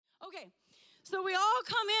So we all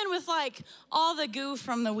come in with like all the goo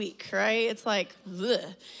from the week, right? It's like, ugh.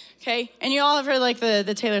 Okay, and you all have heard like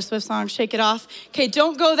the Taylor Swift song, Shake It Off. Okay,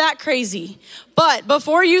 don't go that crazy. But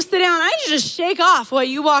before you sit down, I need you to just shake off what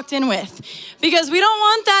you walked in with. Because we don't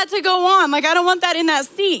want that to go on. Like, I don't want that in that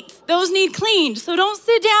seat. Those need cleaned. So don't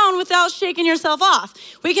sit down without shaking yourself off.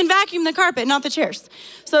 We can vacuum the carpet, not the chairs.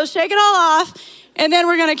 So shake it all off, and then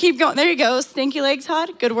we're gonna keep going. There you go, stinky leg,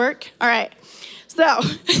 Todd. Good work. All right, so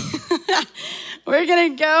we're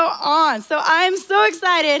gonna go on. So I'm so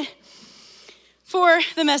excited for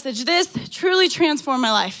the message. This truly transformed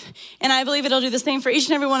my life. And I believe it'll do the same for each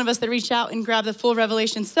and every one of us that reach out and grab the full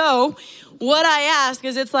revelation. So what I ask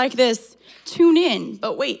is it's like this, tune in,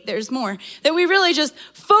 but wait, there's more. That we really just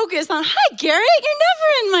focus on, hi, Garrett, you're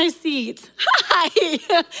never in my seat.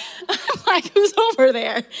 Hi. I'm like, who's over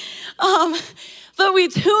there? But we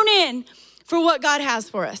tune in for what God has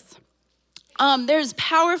for us. There's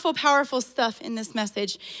powerful, powerful stuff in this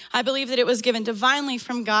message. I believe that it was given divinely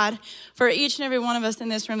from God for each and every one of us in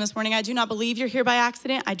this room this morning. I do not believe you're here by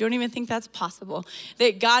accident. I don't even think that's possible.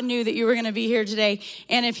 That God knew that you were going to be here today.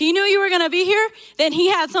 And if he knew you were going to be here, then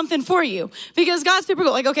he had something for you. Because God's super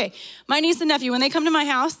cool. Like, okay, my niece and nephew, when they come to my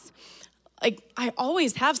house, like, I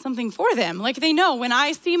always have something for them. Like, they know when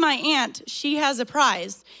I see my aunt, she has a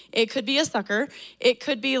prize. It could be a sucker. It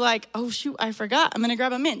could be like, oh, shoot, I forgot. I'm going to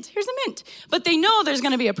grab a mint. Here's a mint. But they know there's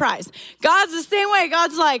going to be a prize. God's the same way.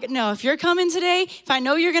 God's like, no, if you're coming today, if I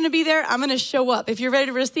know you're going to be there, I'm going to show up. If you're ready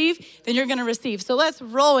to receive, then you're going to receive. So let's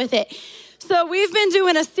roll with it. So we've been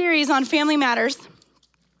doing a series on Family Matters.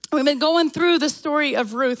 We've been going through the story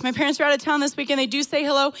of Ruth. My parents are out of town this weekend. They do say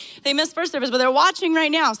hello. They missed first service, but they're watching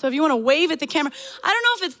right now. So if you want to wave at the camera, I don't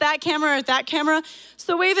know if it's that camera or that camera,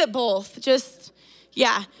 so wave at both. Just,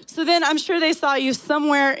 yeah. So then I'm sure they saw you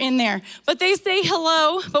somewhere in there. But they say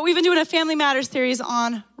hello, but we've been doing a Family Matters series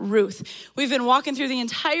on Ruth. We've been walking through the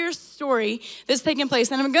entire story that's taking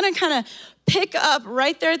place. And I'm going to kind of pick up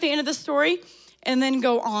right there at the end of the story and then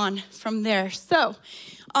go on from there. So,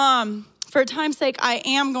 for time's sake, I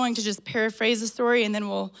am going to just paraphrase the story, and then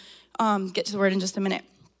we'll get to the word in just a minute.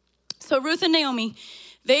 So Ruth and Naomi,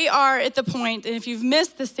 they are at the point, and if you've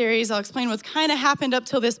missed the series, I'll explain what's kind of happened up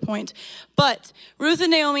till this point. But Ruth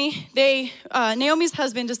and Naomi, Naomi's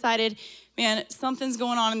husband decided, man, something's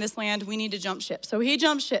going on in this land. We need to jump ship. So he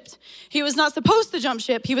jumped ship. He was not supposed to jump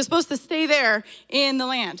ship. He was supposed to stay there in the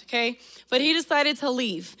land, okay? But he decided to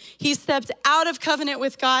leave. He stepped out of covenant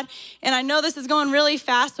with God. And I know this is going really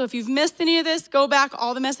fast, so if you've missed any of this, go back.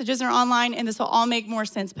 All the messages are online, and this will all make more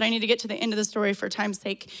sense. But I need to get to the end of the story for time's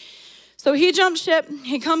sake. So he jumped ship.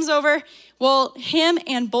 He comes over. Well, him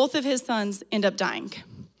and both of his sons end up dying.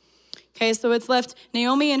 Okay, so it's left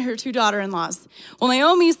Naomi and her two daughter-in-laws. Well,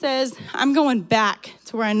 Naomi says, I'm going back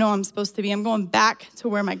to where I know I'm supposed to be. I'm going back to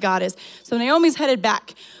where my God is. So Naomi's headed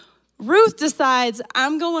back. Ruth decides,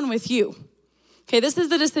 I'm going with you. Okay, this is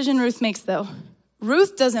the decision Ruth makes, though.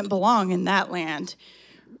 Ruth doesn't belong in that land.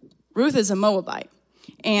 Ruth is a Moabite,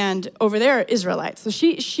 and over there are Israelites. So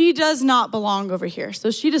she does not belong over here.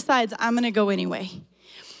 So she decides, I'm going to go anyway.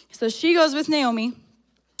 So she goes with Naomi.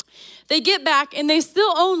 They get back, and they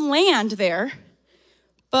still own land there.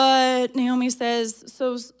 But Naomi says,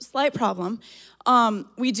 so slight problem.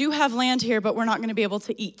 We do have land here, but we're not going to be able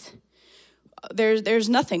to eat. There's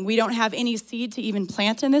nothing. We don't have any seed to even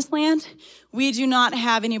plant in this land. We do not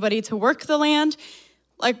have anybody to work the land.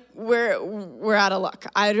 Like, we're out of luck.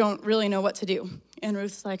 I don't really know what to do. And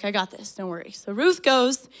Ruth's like, I got this. Don't worry. So Ruth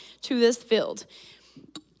goes to this field.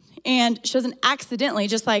 And she doesn't accidentally,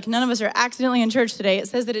 just like none of us are accidentally in church today. It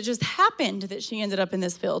says that it just happened that she ended up in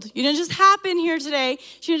this field. You didn't just happen here today.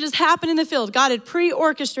 She didn't just happen in the field. God had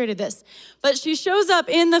pre-orchestrated this. But she shows up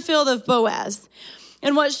in the field of Boaz.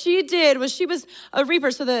 And what she did was she was a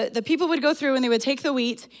reaper. So the people would go through and they would take the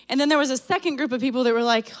wheat. And then there was a second group of people that were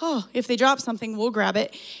like, oh, if they drop something, we'll grab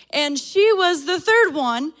it. And she was the third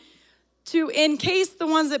one to, in case the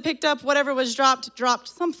ones that picked up whatever was dropped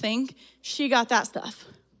something, she got that stuff.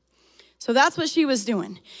 So that's what she was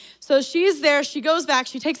doing. So she's there. She goes back.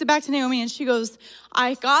 She takes it back to Naomi and she goes,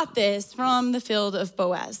 I got this from the field of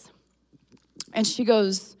Boaz. And she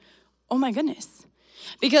goes, oh my goodness.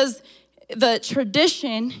 Because the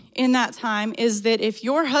tradition in that time is that if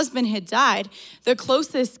your husband had died, the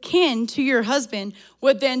closest kin to your husband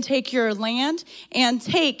would then take your land and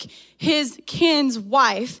take his kin's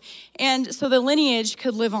wife, and so the lineage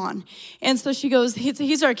could live on. And so she goes,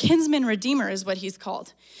 he's our kinsman redeemer is what he's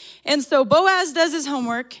called. And so Boaz does his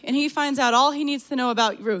homework, and he finds out all he needs to know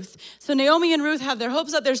about Ruth. So Naomi and Ruth have their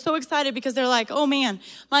hopes up. They're so excited because they're like, oh man,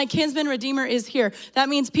 my kinsman redeemer is here. That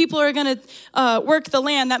means people are going to work the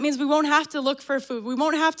land. That means we won't have have to look for food. We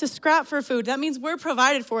won't have to scrap for food. That means we're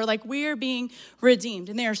provided for, like we are being redeemed.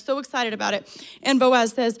 And they are so excited about it. And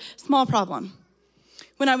Boaz says, small problem.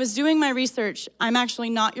 When I was doing my research, I'm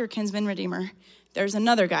actually not your kinsman redeemer. There's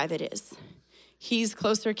another guy that is. He's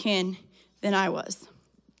closer kin than I was.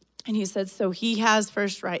 And he said, so he has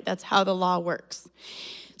first right. That's how the law works.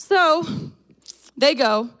 So they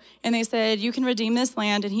go and they said, you can redeem this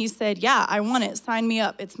land. And he said, yeah, I want it. Sign me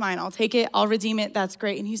up. It's mine. I'll take it. I'll redeem it. That's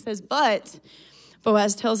great. And he says, but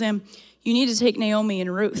Boaz tells him, you need to take Naomi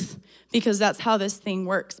and Ruth because that's how this thing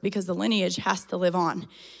works, because the lineage has to live on.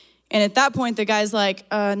 And at that point, the guy's like,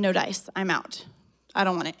 no dice. I'm out. I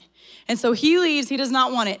don't want it. And so he leaves. He does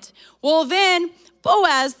not want it. Well, then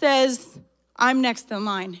Boaz says, I'm next in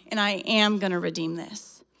line, and I am going to redeem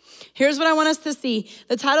this. Here's what I want us to see.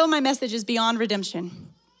 The title of my message is Beyond Redemption.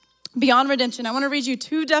 Beyond redemption. I want to read you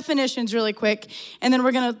 2 definitions really quick, and then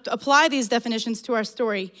we're going to apply these definitions to our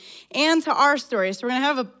story and to our story. So we're going to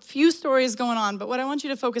have a few stories going on, but what I want you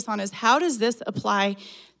to focus on is how does this apply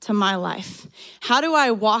to my life? How do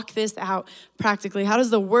I walk this out practically? How does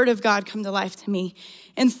the word of God come to life to me?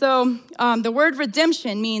 And so the word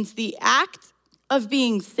redemption means the act of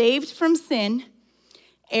being saved from sin,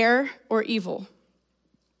 error, or evil.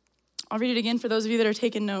 I'll read it again for those of you that are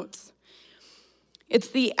taking notes. It's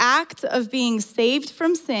the act of being saved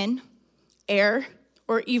from sin, error,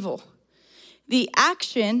 or evil. The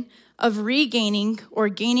action of regaining or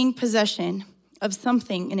gaining possession of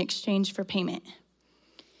something in exchange for payment.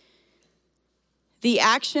 The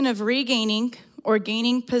action of regaining or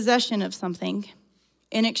gaining possession of something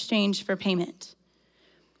in exchange for payment.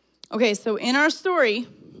 Okay, so in our story,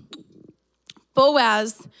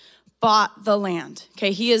 Boaz bought the land.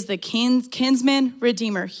 Okay, he is the kinsman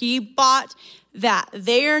redeemer. He bought that.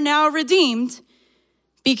 They are now redeemed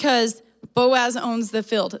because Boaz owns the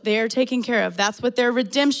field. They are taken care of. That's what their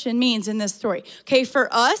redemption means in this story. Okay, for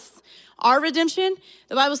us, our redemption,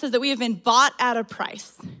 the Bible says that we have been bought at a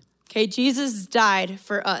price. Okay, Jesus died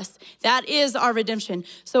for us. That is our redemption.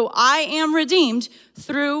 So I am redeemed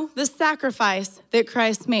through the sacrifice that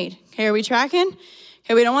Christ made. Okay, are we tracking?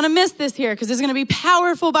 Okay, we don't want to miss this here because it's going to be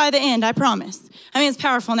powerful by the end, I promise. I mean, it's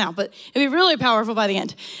powerful now, but it'll be really powerful by the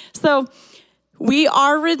end. So we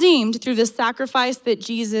are redeemed through the sacrifice that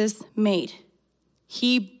Jesus made.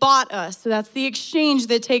 He bought us. So that's the exchange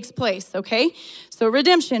that takes place, okay? So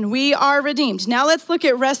redemption, we are redeemed. Now let's look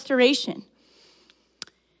at restoration.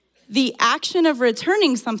 The action of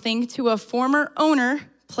returning something to a former owner,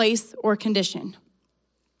 place, or condition.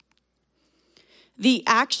 The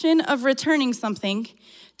action of returning something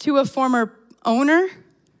to a former owner,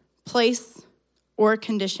 place, or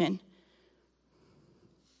condition.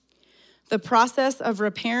 The process of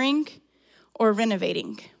repairing or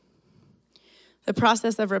renovating. The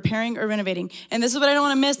process of repairing or renovating. And this is what I don't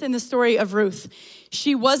want to miss in the story of Ruth.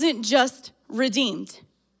 She wasn't just redeemed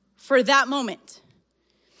for that moment.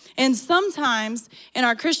 And sometimes in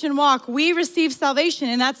our Christian walk, we receive salvation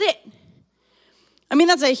and that's it. I mean,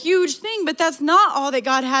 that's a huge thing, but that's not all that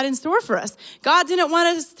God had in store for us. God didn't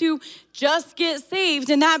want us to just get saved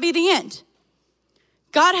and that be the end.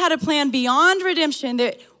 God had a plan beyond redemption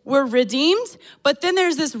that we're redeemed, but then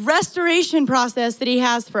there's this restoration process that he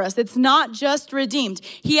has for us. It's not just redeemed.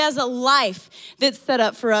 He has a life that's set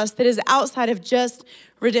up for us that is outside of just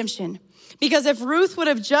redemption. Because if Ruth would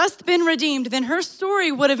have just been redeemed, then her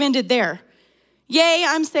story would have ended there. Yay,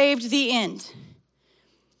 I'm saved, the end.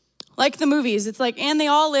 Like the movies, it's like, and they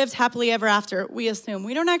all lived happily ever after, we assume.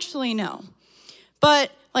 We don't actually know. But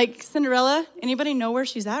like Cinderella, anybody know where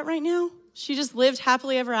she's at right now? She just lived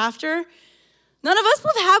happily ever after. None of us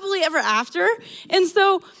live happily ever after. And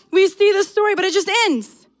so we see the story, but it just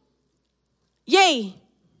ends. Yay.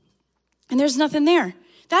 And there's nothing there.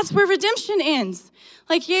 That's where redemption ends.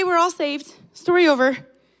 Like, yay, we're all saved. Story over.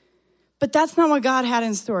 But that's not what God had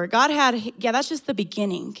in store. God had, that's just the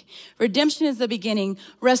beginning. Redemption is the beginning.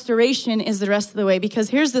 Restoration is the rest of the way. Because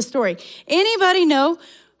here's the story. Anybody know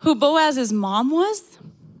who Boaz's mom was?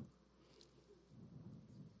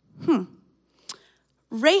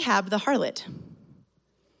 Rahab the harlot.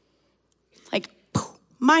 Like,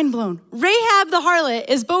 mind blown. Rahab the harlot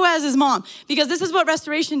is Boaz's mom. Because this is what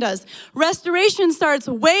restoration does. Restoration starts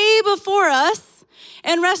way before us.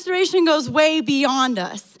 And restoration goes way beyond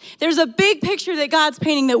us. There's a big picture that God's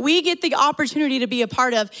painting that we get the opportunity to be a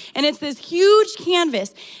part of. And it's this huge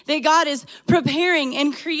canvas that God is preparing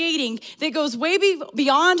and creating that goes way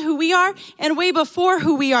beyond who we are and way before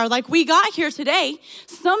who we are. Like we got here today.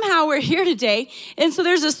 Somehow we're here today. And so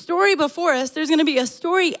there's a story before us. There's going to be a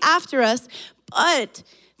story after us. But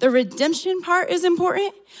The redemption part is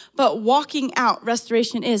important, but walking out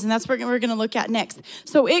restoration is, and that's what we're going to look at next.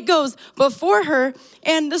 So it goes before her,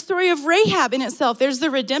 and the story of Rahab in itself. There's the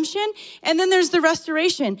redemption, and then there's the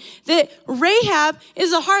restoration. That Rahab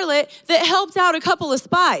is a harlot that helped out a couple of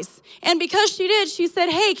spies. And because she did, she said,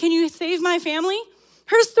 hey, can you save my family?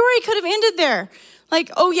 Her story could have ended there. Like,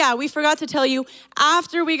 oh yeah, we forgot to tell you,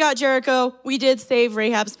 after we got Jericho, we did save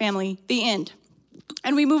Rahab's family, the end.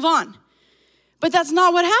 And we move on. But that's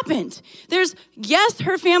not what happened. Yes,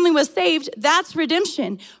 her family was saved. That's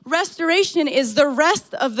redemption. Restoration is the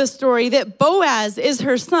rest of the story, that Boaz is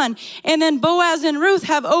her son. And then Boaz and Ruth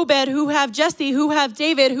have Obed, who have Jesse, who have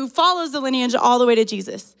David, who follows the lineage all the way to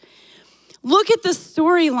Jesus. Look at the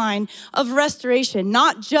storyline of restoration,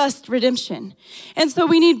 not just redemption. And so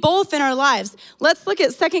we need both in our lives. Let's look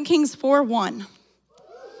at 2 Kings 4:1.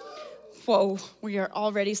 Whoa, we are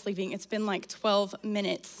already sleeping. It's been like 12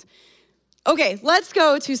 minutes. Okay, let's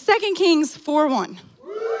go to 2 Kings 4:1.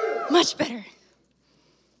 Much better.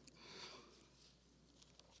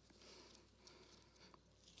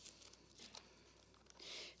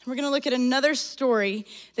 We're going to look at another story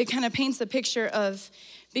that kind of paints a picture of,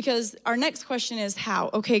 because our next question is how?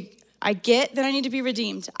 Okay, I get that I need to be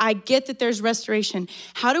redeemed. I get that there's restoration.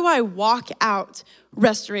 How do I walk out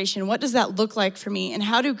restoration? What does that look like for me? And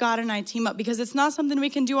how do God and I team up? Because it's not something we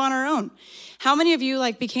can do on our own. How many of you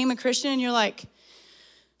became a Christian and you're like,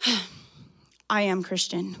 I am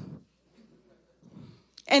Christian.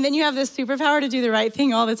 And then you have this superpower to do the right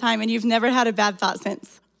thing all the time and you've never had a bad thought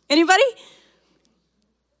since. Anybody?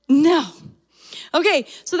 No. Okay,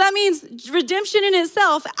 so that means redemption in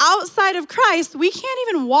itself, outside of Christ, we can't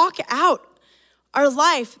even walk out our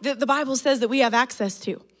life that the Bible says that we have access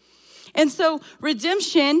to. And so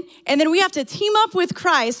redemption, and then we have to team up with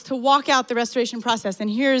Christ to walk out the restoration process. And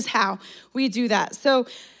here's how we do that. So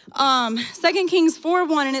 2 Kings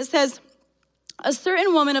 4:1, and it says, a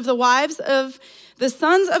certain woman of the wives of the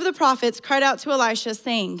sons of the prophets cried out to Elisha,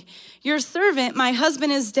 saying, your servant, my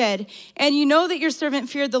husband, is dead, and you know that your servant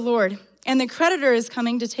feared the Lord, and the creditor is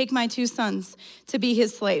coming to take my 2 sons to be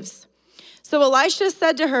his slaves. So Elisha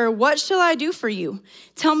said to her, what shall I do for you?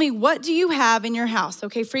 Tell me, what do you have in your house?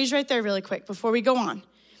 Okay, freeze right there really quick before we go on.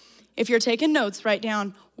 If you're taking notes, write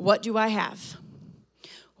down, what do I have?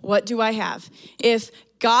 What do I have? If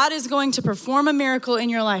God is going to perform a miracle in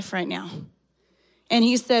your life right now, and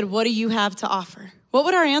he said, what do you have to offer? What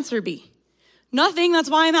would our answer be? Nothing, that's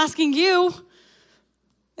why I'm asking you.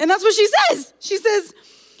 And that's what she says. She says,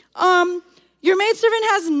 your maidservant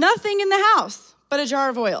has nothing in the house but a jar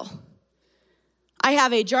of oil. I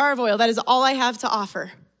have a jar of oil. That is all I have to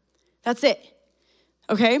offer. That's it.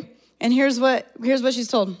 Okay? And here's what she's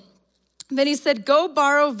told. Then he said, go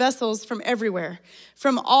borrow vessels from everywhere,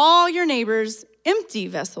 from all your neighbors, empty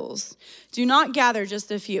vessels. Do not gather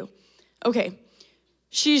just a few. Okay.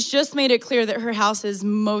 She's just made it clear that her house is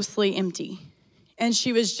mostly empty. And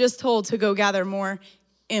she was just told to go gather more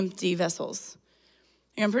empty vessels.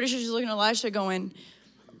 And I'm pretty sure she's looking at Elisha going,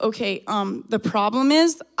 okay, the problem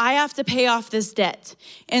is I have to pay off this debt.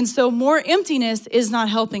 And so more emptiness is not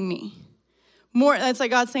helping me. That's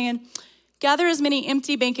like God saying, gather as many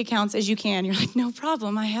empty bank accounts as you can. You're like, no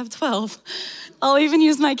problem, I have 12. I'll even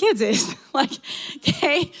use my kids'.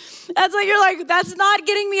 Okay. That's like, you're like, that's not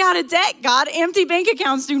getting me out of debt, God. Empty bank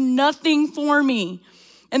accounts do nothing for me.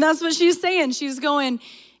 And that's what she's saying. She's going,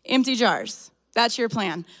 empty jars. That's your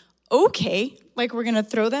plan. Okay. We're going to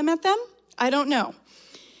throw them at them? I don't know.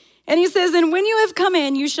 And he says, and when you have come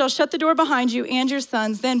in, you shall shut the door behind you and your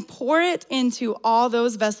sons, then pour it into all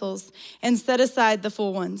those vessels and set aside the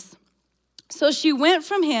full ones. So she went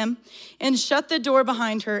from him and shut the door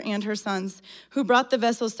behind her and her sons, who brought the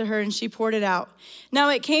vessels to her, and she poured it out. Now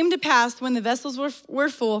it came to pass when the vessels were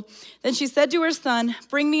full, then she said to her son,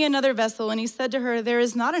 bring me another vessel. And he said to her, there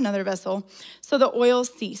is not another vessel. So the oil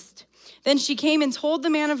ceased. Then she came and told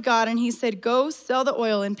the man of God, and he said, go sell the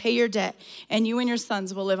oil and pay your debt, and you and your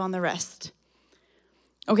sons will live on the rest.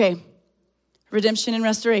 Okay, redemption and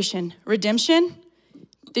restoration. Redemption,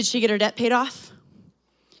 did she get her debt paid off?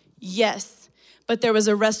 Yes. But there was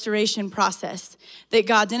a restoration process that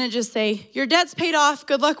God didn't just say, your debt's paid off,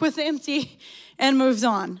 good luck with the empty, and moved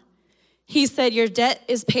on. He said, your debt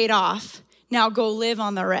is paid off, now go live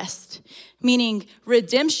on the rest. Meaning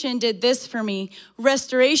redemption did this for me.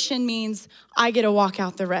 Restoration means I get to walk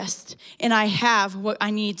out the rest. And I have what I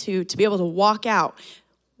need to be able to walk out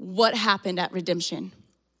what happened at redemption.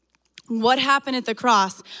 What happened at the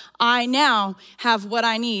cross? I now have what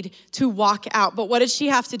I need to walk out. But what did she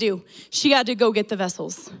have to do? She had to go get the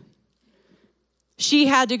vessels. She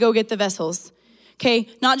had to go get the vessels. Okay,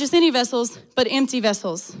 not just any vessels, but empty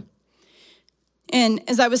vessels. And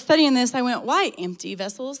as I was studying this, I went, why empty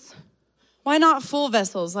vessels? Why not full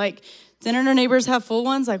vessels? Like, didn't her neighbors have full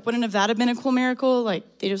ones? Like, wouldn't have that have been a cool miracle?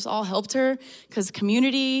 Like, they just all helped her because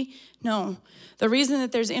community? No. The reason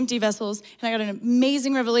that there's empty vessels, and I got an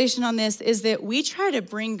amazing revelation on this, is that we try to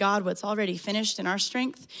bring God what's already finished in our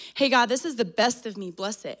strength. Hey, God, this is the best of me.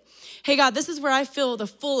 Bless it. Hey, God, this is where I feel the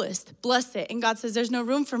fullest. Bless it. And God says, there's no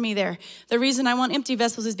room for me there. The reason I want empty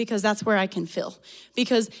vessels is because that's where I can fill,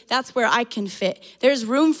 because that's where I can fit. There's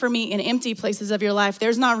room for me in empty places of your life.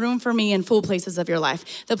 There's not room for me in full places of your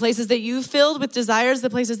life. The places that you filled with desires, the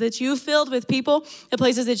places that you filled with people, the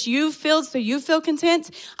places that you filled so you feel content,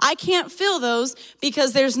 I can't fill those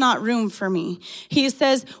because there's not room for me. He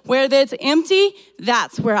says, where that's empty,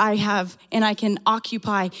 that's where I have, and I can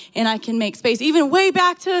occupy, and I can make space. Even way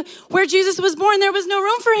back to where Jesus was born, there was no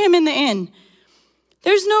room for him in the inn.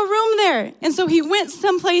 There's no room there. And so he went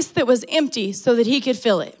someplace that was empty so that he could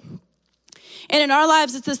fill it. And in our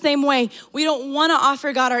lives, it's the same way. We don't want to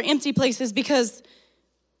offer God our empty places because,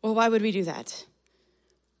 well, why would we do that?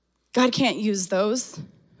 God can't use those.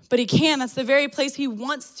 But he can. That's the very place he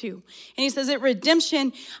wants to. And he says, at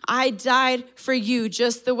redemption, I died for you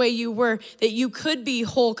just the way you were, that you could be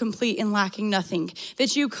whole, complete, and lacking nothing,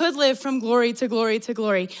 that you could live from glory to glory to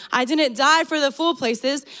glory. I didn't die for the full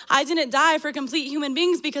places. I didn't die for complete human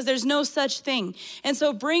beings because there's no such thing. And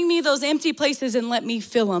so bring me those empty places and let me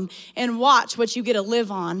fill them and watch what you get to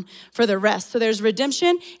live on for the rest. So there's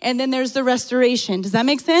redemption and then there's the restoration. Does that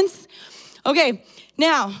make sense? Okay,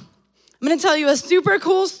 now, I'm going to tell you a super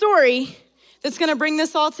cool story that's going to bring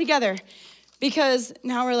this all together, because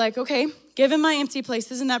now we're like, okay, give him my empty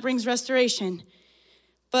places and that brings restoration.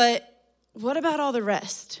 But what about all the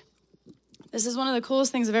rest? This is one of the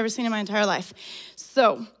coolest things I've ever seen in my entire life.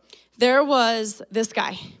 So there was this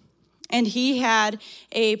guy, and he had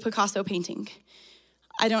a Picasso painting.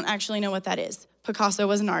 I don't actually know what that is. Picasso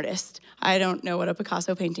was an artist. I don't know what a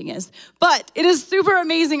Picasso painting is, but it is super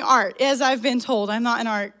amazing art, as I've been told. I'm not an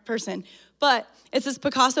art person, but it's this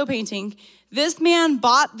Picasso painting. This man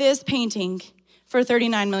bought this painting for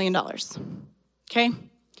 $39 million, okay?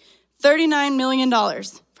 $39 million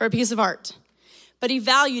for a piece of art, but he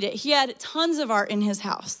valued it. He had tons of art in his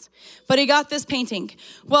house, but he got this painting.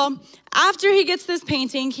 Well, after he gets this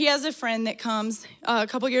painting, he has a friend that comes a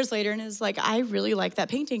couple years later and is like, I really like that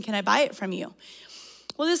painting. Can I buy it from you?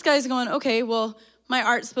 Well, this guy's going, okay, well, my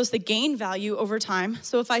art's supposed to gain value over time.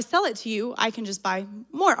 So if I sell it to you, I can just buy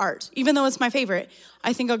more art, even though it's my favorite.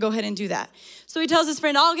 I think I'll go ahead and do that. So he tells his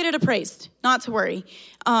friend, I'll get it appraised, not to worry,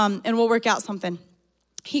 and we'll work out something.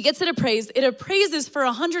 He gets it appraised. It appraises for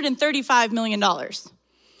 $135 million.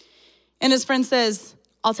 And his friend says,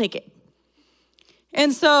 I'll take it.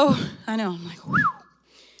 And so, I know, I'm like,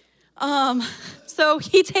 whew. So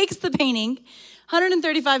he takes the painting,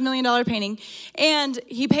 $135 million painting, and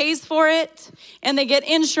he pays for it, and they get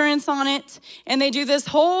insurance on it, and they do this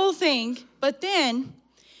whole thing. But then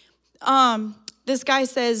this guy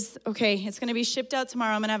says, okay, it's going to be shipped out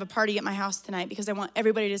tomorrow. I'm going to have a party at my house tonight because I want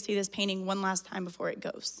everybody to see this painting one last time before it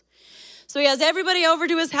goes. So he has everybody over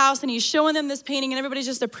to his house, and he's showing them this painting, and everybody's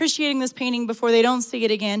just appreciating this painting before they don't see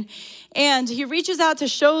it again. And he reaches out to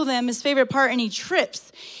show them his favorite part, and he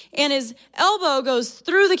trips, and his elbow goes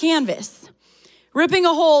through the canvas, ripping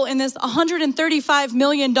a hole in this $135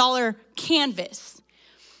 million canvas.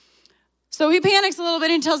 So he panics a little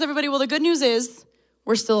bit and tells everybody, well, the good news is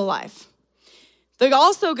we're still alive. The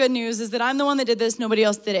also good news is that I'm the one that did this. Nobody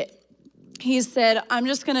else did it. He said, I'm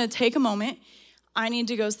just going to take a moment. I need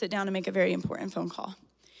to go sit down and make a very important phone call.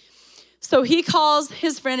 So he calls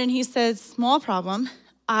his friend and he says, small problem.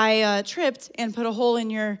 I tripped and put a hole in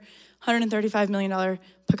your $135 million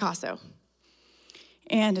Picasso.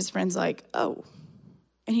 And his friend's like, oh.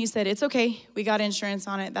 And he said, it's okay. We got insurance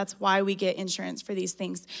on it. That's why we get insurance for these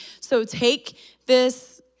things. So take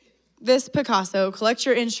this Picasso, collect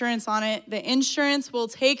your insurance on it. The insurance will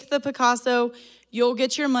take the Picasso. You'll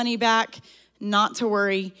get your money back, not to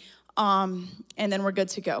worry. And then we're good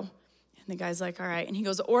to go. And the guy's like, all right. And he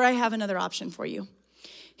goes, or I have another option for you.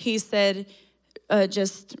 He said,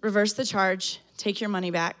 just reverse the charge, take your money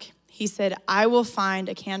back. He said, I will find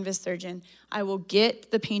a canvas surgeon. I will get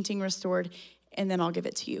the painting restored, and then I'll give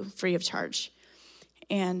it to you free of charge.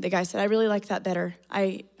 And the guy said, I really like that better.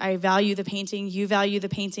 I value the painting. You value the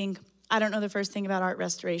painting. I don't know the first thing about art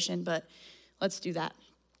restoration, but let's do that.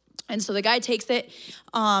 And so the guy takes it.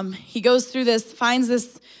 He goes through this, finds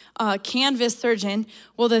this canvas surgeon.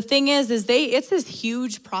 Well, the thing is it's this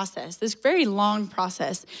huge process, this very long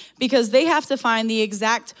process, because they have to find the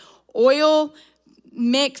exact oil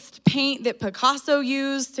mixed paint that Picasso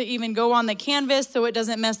used to even go on the canvas so it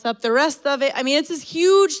doesn't mess up the rest of it. I mean, it's this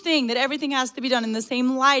huge thing that everything has to be done in the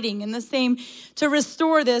same lighting and the same to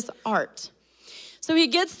restore this art. So he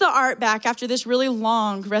gets the art back after this really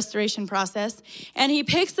long restoration process, and he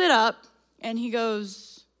picks it up and he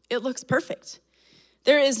goes, it looks perfect.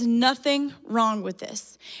 There is nothing wrong with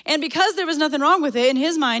this. And because there was nothing wrong with it, in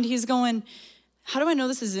his mind, he's going, how do I know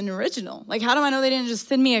this is an original? Like, how do I know they didn't just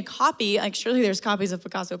send me a copy? Like, surely there's copies of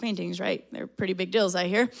Picasso paintings, right? They're pretty big deals, I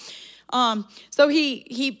hear. So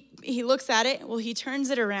he looks at it. Well, he turns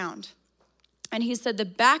it around. And he said the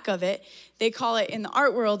back of it, they call it in the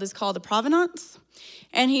art world, is called the provenance.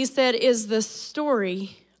 And he said is the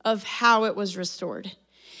story of how it was restored.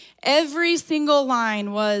 Every single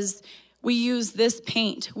line was, we use this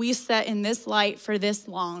paint. We set in this light for this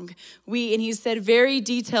long. And he said very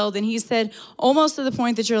detailed, and he said almost to the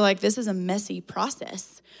point that you're like, this is a messy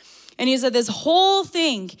process. And he said this whole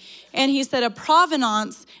thing, and he said a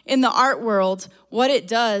provenance in the art world, what it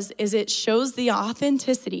does is it shows the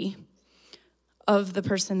authenticity of the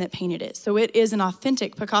person that painted it. So it is an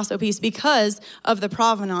authentic Picasso piece because of the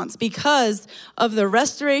provenance, because of the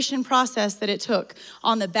restoration process that it took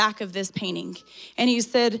on the back of this painting. And he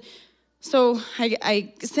said, so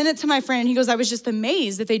I sent it to my friend. He goes, I was just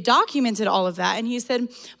amazed that they documented all of that. And he said,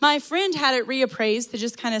 my friend had it reappraised to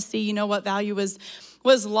just kind of see, what value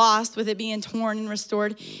was lost with it being torn and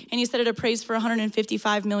restored. And he said it appraised for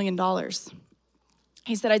 $155 million.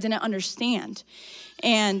 He said, I didn't understand.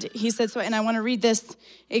 And he said, and I want to read this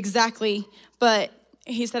exactly, but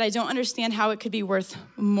he said, I don't understand how it could be worth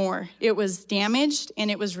more. It was damaged and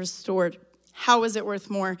it was restored. How is it worth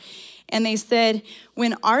more? And they said,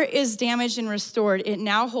 when art is damaged and restored, it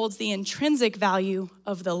now holds the intrinsic value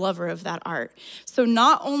of the lover of that art. So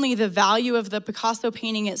not only the value of the Picasso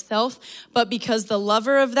painting itself, but because the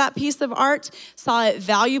lover of that piece of art saw it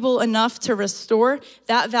valuable enough to restore,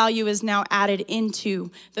 that value is now added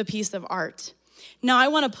into the piece of art. Now, I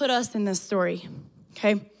want to put us in this story,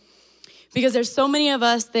 okay? Because there's so many of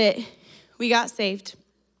us that we got saved.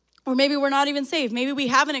 Or maybe we're not even saved. Maybe we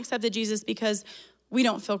haven't accepted Jesus because we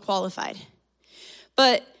don't feel qualified.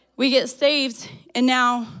 But we get saved, and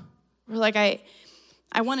now we're like,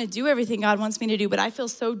 I want to do everything God wants me to do, but I feel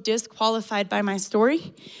so disqualified by my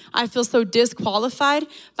story. I feel so disqualified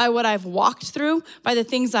by what I've walked through, by the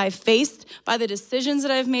things I've faced, by the decisions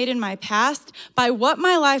that I've made in my past, by what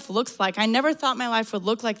my life looks like. I never thought my life would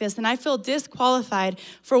look like this, and I feel disqualified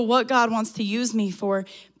for what God wants to use me for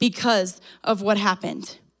because of what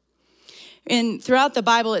happened. And throughout the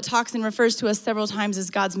Bible, it talks and refers to us several times as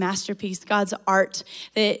God's masterpiece, God's art,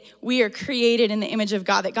 that we are created in the image of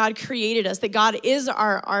God, that God created us, that God is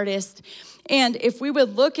our artist. And if we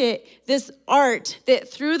would look at this art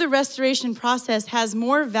that through the restoration process has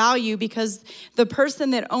more value because the person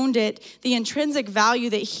that owned it, the intrinsic value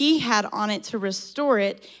that he had on it to restore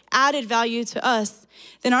it, added value to us,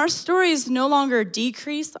 then our stories no longer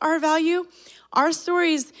decrease our value. Our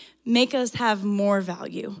stories make us have more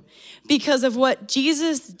value because of what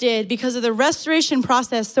Jesus did, because of the restoration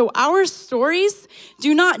process. So our stories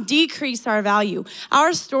do not decrease our value.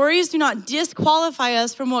 Our stories do not disqualify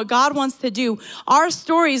us from what God wants to do. Our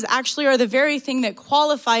stories actually are the very thing that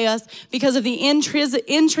qualify us because of the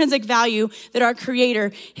intrinsic value that our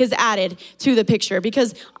Creator has added to the picture,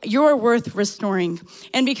 because you're worth restoring.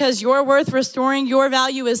 And because you're worth restoring, your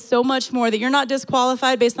value is so much more that you're not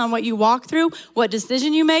disqualified based on what you walk through, what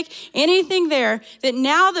decision you make, anything there, that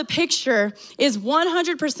now the picture is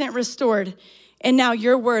 100% restored, and now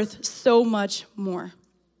you're worth so much more.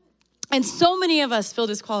 And so many of us feel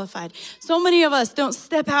disqualified. So many of us don't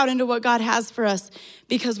step out into what God has for us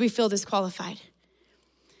because we feel disqualified.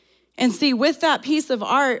 And see, with that piece of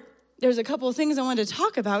art, there's a couple of things I wanted to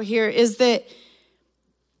talk about here, is that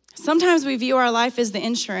sometimes we view our life as the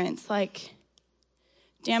insurance, like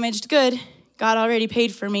damaged good, God already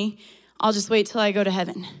paid for me, I'll just wait till I go to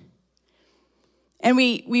heaven. And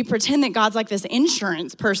we pretend that God's like this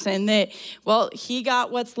insurance person that, well, he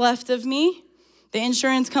got what's left of me. The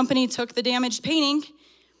insurance company took the damaged painting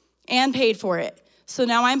and paid for it. So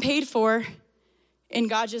now I'm paid for, and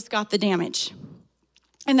God just got the damage.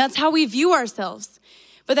 And that's how we view ourselves.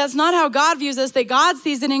 But that's not how God views us, that God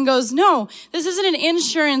sees it and goes, no, this isn't an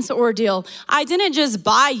insurance ordeal. I didn't just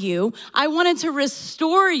buy you. I wanted to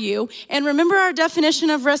restore you. And remember our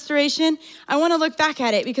definition of restoration? I want to look back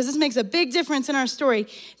at it because this makes a big difference in our story.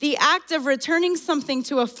 The act of returning something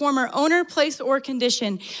to a former owner, place, or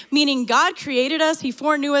condition, meaning God created us, he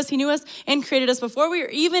foreknew us, he knew us, and created us before we were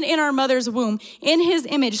even in our mother's womb in his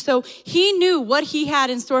image. So he knew what he had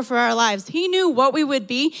in store for our lives. He knew what we would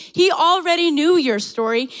be. He already knew your story.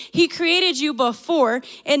 story. He created you before.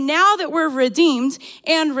 And now that we're redeemed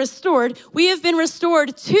and restored, we have been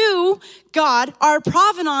restored to God. Our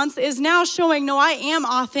provenance is now showing, no, I am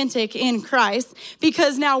authentic in Christ,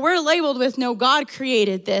 because now we're labeled with, no, God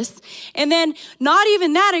created this. And then not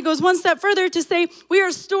even that, it goes one step further to say we are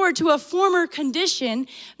restored to a former condition,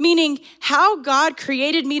 meaning how God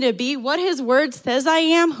created me to be, what his word says I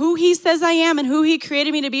am, who he says I am, and who he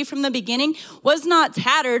created me to be from the beginning was not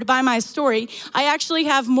tattered by my story. I actually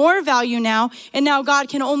have more value now, and now God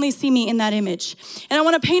can only see me in that image. And I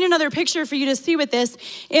want to paint another picture for you to see with this.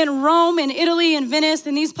 In Rome, in Italy, in Venice,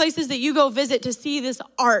 and these places that you go visit to see this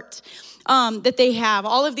art that they have,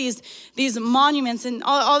 all of these monuments and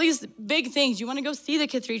all these big things. You want to go see the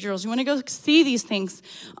cathedrals. You want to go see these things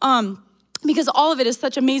because all of it is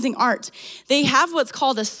such amazing art. They have what's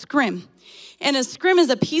called a scrim. And a scrim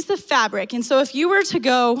is a piece of fabric. And so if you were to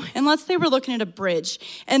go, and let's say we're looking at a bridge,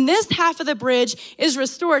 and this half of the bridge is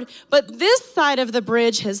restored, but this side of the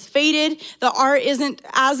bridge has faded. The art isn't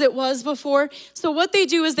as it was before. So what they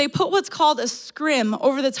do is they put what's called a scrim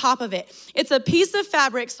over the top of it. It's a piece of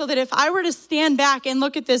fabric so that if I were to stand back and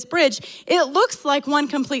look at this bridge, it looks like one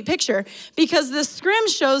complete picture, because the scrim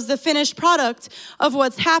shows the finished product of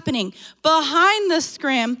what's happening. Behind the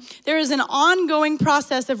scrim, there is an ongoing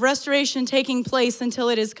process of restoration taking place until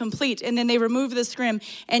it is complete. And then they remove the scrim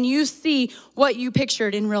and you see what you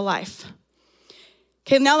pictured in real life.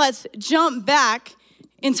 Okay, now let's jump back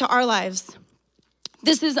into our lives.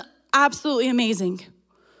 This is absolutely amazing.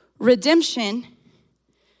 Redemption,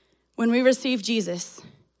 when we receive Jesus,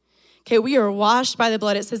 okay, we are washed by the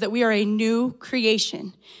blood. It says that we are a new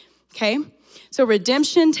creation, okay? So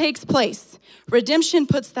redemption takes place. Redemption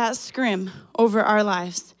puts that scrim over our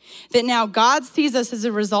lives. That now God sees us as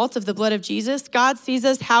a result of the blood of Jesus. God sees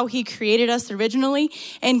us how he created us originally.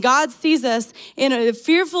 And God sees us in a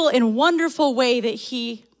fearful and wonderful way that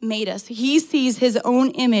he made us. He sees his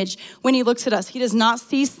own image when he looks at us. He does not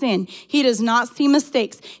see sin. He does not see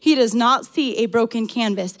mistakes. He does not see a broken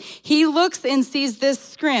canvas. He looks and sees this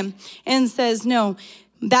scrim and says, no,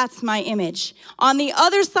 that's my image. On the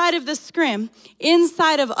other side of the scrim,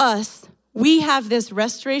 inside of us, we have this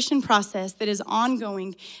restoration process that is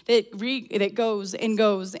ongoing, that goes and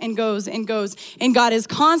goes and goes and goes. And God is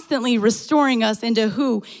constantly restoring us into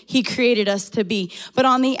who he created us to be. But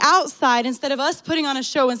on the outside, instead of us putting on a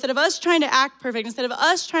show, instead of us trying to act perfect, instead of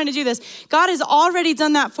us trying to do this, God has already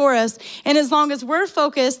done that for us. And as long as we're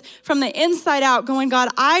focused from the inside out, going, God,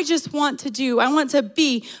 I want to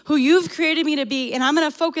be who you've created me to be. And I'm going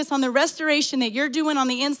to focus on the restoration that you're doing on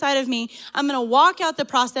the inside of me. I'm going to walk out the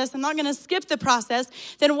process. I'm not going to skip the process.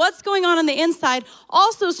 Then what's going on the inside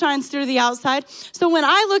also shines through the outside. So when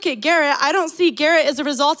I look at Garrett, I don't see Garrett as a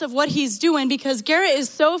result of what he's doing, because Garrett is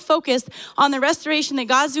so focused on the restoration that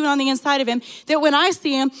God's doing on the inside of him that when I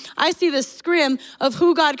see him, I see the scrim of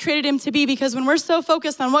who God created him to be. Because when we're so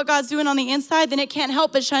focused on what God's doing on the inside, then it can't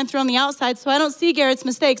help but shine through on the outside. So I don't see Garrett's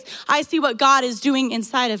mistakes. I see what God is doing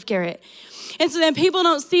inside of Garrett. And so then people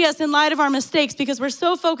don't see us in light of our mistakes, because we're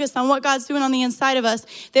so focused on what God's doing on the inside of us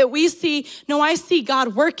that we see, no, I see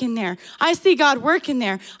God working there. I see God working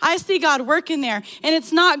there. I see God working there. And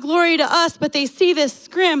it's not glory to us, but they see this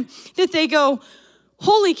scrim that they go,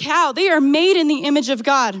 holy cow, they are made in the image of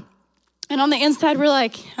God. And on the inside, we're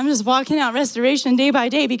like, I'm just walking out restoration day by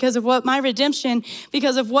day because of what my redemption,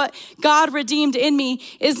 because of what God redeemed in me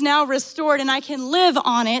is now restored, and I can live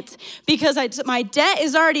on it because my debt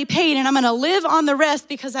is already paid, and I'm going to live on the rest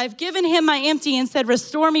because I've given him my empty and said,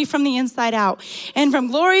 restore me from the inside out. And from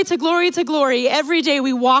glory to glory to glory, every day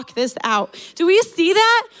we walk this out. Do we see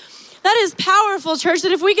that? That is powerful, church,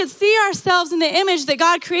 that if we could see ourselves in the image that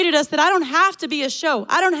God created us, that I don't have to be a show.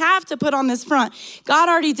 I don't have to put on this front. God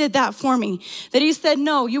already did that for me. That he said,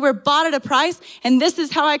 no, you were bought at a price, and this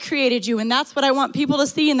is how I created you. And that's what I want people to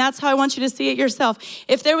see, and that's how I want you to see it yourself.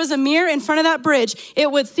 If there was a mirror in front of that bridge, it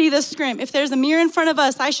would see the scrim. If there's a mirror in front of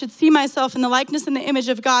us, I should see myself in the likeness and the image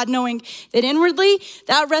of God, knowing that inwardly,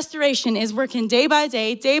 that restoration is working day by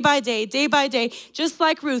day, day by day, day by day. Just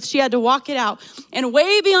like Ruth, she had to walk it out. And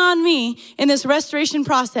way beyond me, in this restoration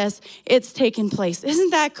process, it's taken place.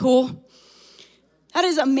 Isn't that cool? That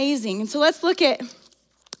is amazing. And so let's look at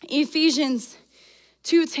Ephesians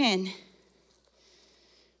 2:10.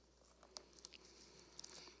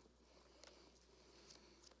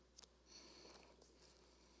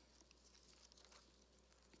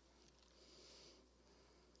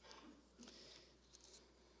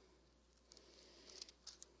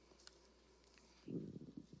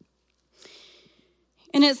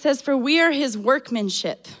 And it says, for we are his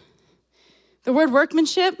workmanship. The word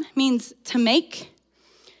workmanship means to make.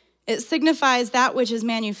 It signifies that which is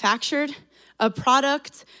manufactured a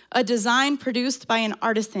product, a design produced by an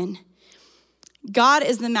artisan. God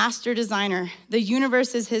is the master designer. The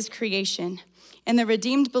universe is his creation, and the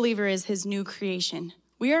redeemed believer is his new creation.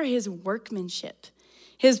 We are his workmanship,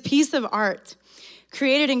 his piece of art,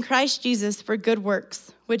 created in Christ Jesus for good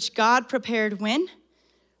works, which God prepared when?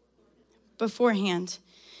 Beforehand,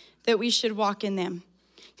 that we should walk in them.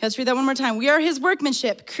 Let's read that one more time. We are his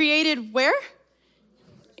workmanship, created where?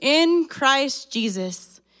 In Christ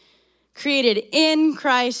Jesus. Created in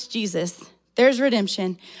Christ Jesus. There's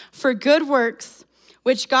redemption. For good works,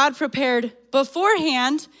 which God prepared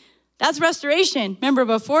beforehand. That's restoration. Remember,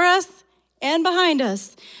 before us and behind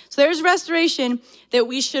us. So there's restoration that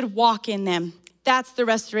we should walk in them. That's the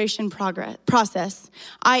restoration process.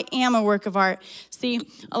 I am a work of art. See,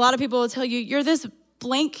 a lot of people will tell you, you're this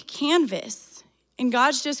blank canvas, and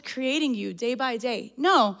God's just creating you day by day.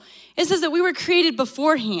 No, it says that we were created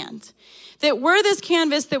beforehand, that we're this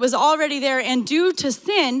canvas that was already there, and due to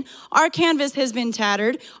sin, our canvas has been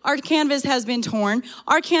tattered, our canvas has been torn,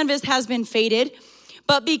 our canvas has been faded.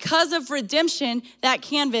 But because of redemption, that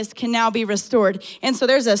canvas can now be restored. And so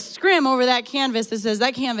there's a scrim over that canvas that says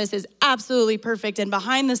that canvas is absolutely perfect. And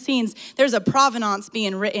behind the scenes, there's a provenance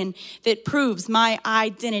being written that proves my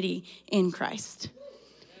identity in Christ.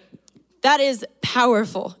 That is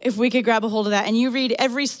powerful if we could grab a hold of that. And you read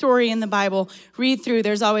every story in the Bible, read through.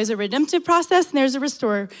 There's always a redemptive process and there's a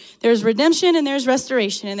restorer. There's redemption and there's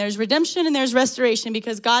restoration. And there's redemption and there's restoration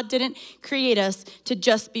because God didn't create us to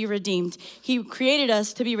just be redeemed. He created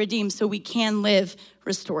us to be redeemed so we can live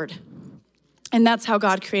restored. And that's how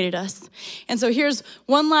God created us. And so here's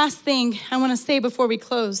one last thing I want to say before we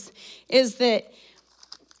close is that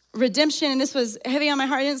redemption, and this was heavy on my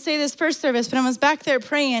heart. I didn't say this first service, but I was back there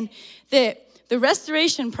praying that the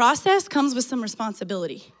restoration process comes with some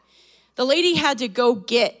responsibility. The lady had to go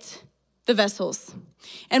get the vessels.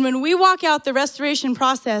 And when we walk out the restoration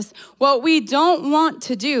process, what we don't want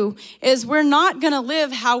to do is we're not going to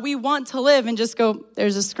live how we want to live and just go,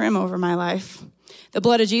 there's a scrim over my life. The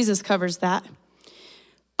blood of Jesus covers that.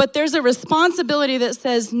 But there's a responsibility that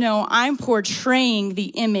says, no, I'm portraying the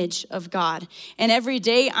image of God. And every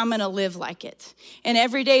day I'm going to live like it. And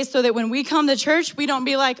every day so that when we come to church, we don't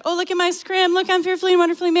be like, oh, look at my scrim. Look, I'm fearfully and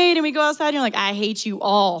wonderfully made. And we go outside and you're like, I hate you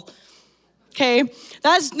all. Okay,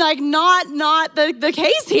 that's like not the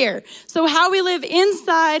case here. So how we live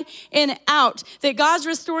inside and out, that God's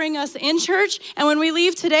restoring us in church. And when we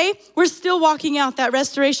leave today, we're still walking out that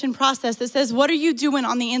restoration process that says, what are you doing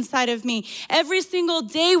on the inside of me? Every single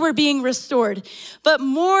day we're being restored. But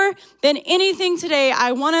more than anything today,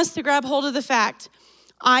 I want us to grab hold of the fact,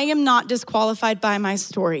 I am not disqualified by my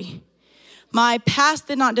story. My past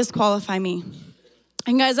did not disqualify me.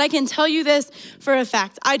 And guys, I can tell you this for a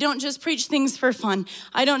fact. I don't just preach things for fun.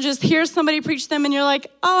 I don't just hear somebody preach them and you're like,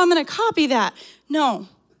 oh, I'm going to copy that. No.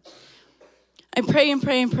 I pray and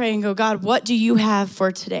pray and pray and go, God, what do you have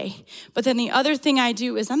for today? But then the other thing I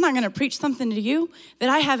do is I'm not going to preach something to you that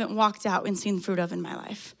I haven't walked out and seen fruit of in my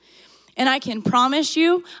life. And I can promise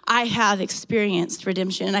you, I have experienced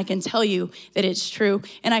redemption, and I can tell you that it's true.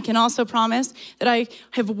 And I can also promise that I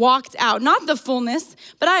have walked out, not the fullness,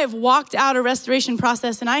 but I have walked out a restoration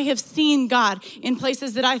process, and I have seen God in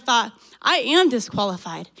places that I thought, I am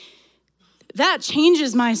disqualified. That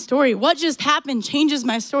changes my story. What just happened changes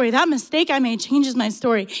my story. That mistake I made changes my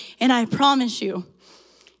story. And I promise you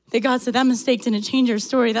that God said that mistake didn't change your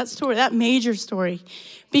story. That made your story.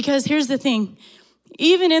 Because here's the thing.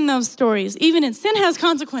 Even in those stories, even in sin has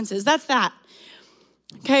consequences. That's that.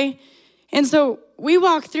 Okay? And so we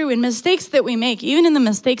walk through in mistakes that we make, even in the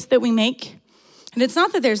mistakes that we make. And it's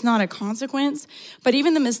not that there's not a consequence, but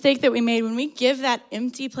even the mistake that we made, when we give that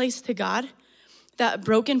empty place to God, that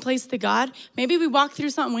broken place to God, maybe we walk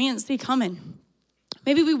through something we didn't see coming.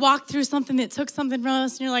 Maybe we walk through something that took something from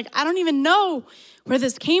us and you're like, I don't even know where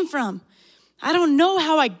this came from. I don't know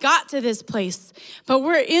how I got to this place, but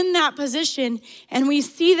we're in that position and we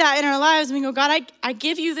see that in our lives and we go, God, I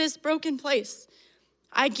give you this broken place.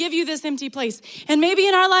 I give you this empty place. And maybe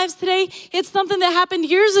in our lives today, it's something that happened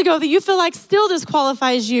years ago that you feel like still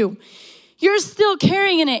disqualifies you. You're still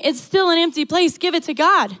carrying it. It's still an empty place. Give it to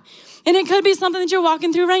God. And it could be something that you're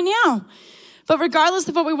walking through right now. But regardless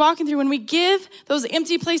of what we're walking through, when we give those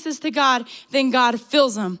empty places to God, then God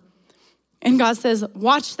fills them. And God says,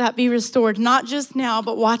 watch that be restored, not just now,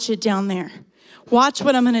 but watch it down there. Watch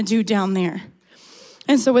what I'm going to do down there.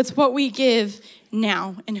 And so it's what we give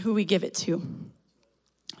now and who we give it to.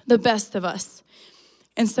 The best of us.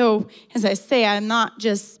 And so, as I say, I'm not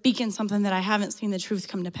just speaking something that I haven't seen the truth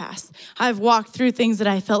come to pass. I've walked through things that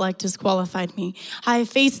I felt like disqualified me. I have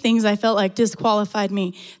faced things I felt like disqualified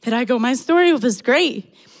me. That I go, my story was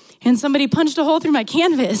great. and somebody punched a hole through my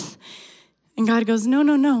canvas. And God goes, no,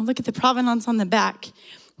 look at the provenance on the back.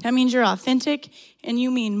 That means you're authentic and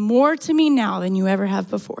you mean more to me now than you ever have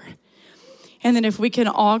before. And then if we can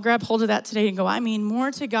all grab hold of that today and go, I mean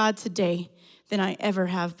more to God today than I ever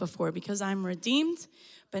have before, because I'm redeemed,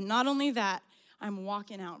 but not only that, I'm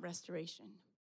walking out restoration.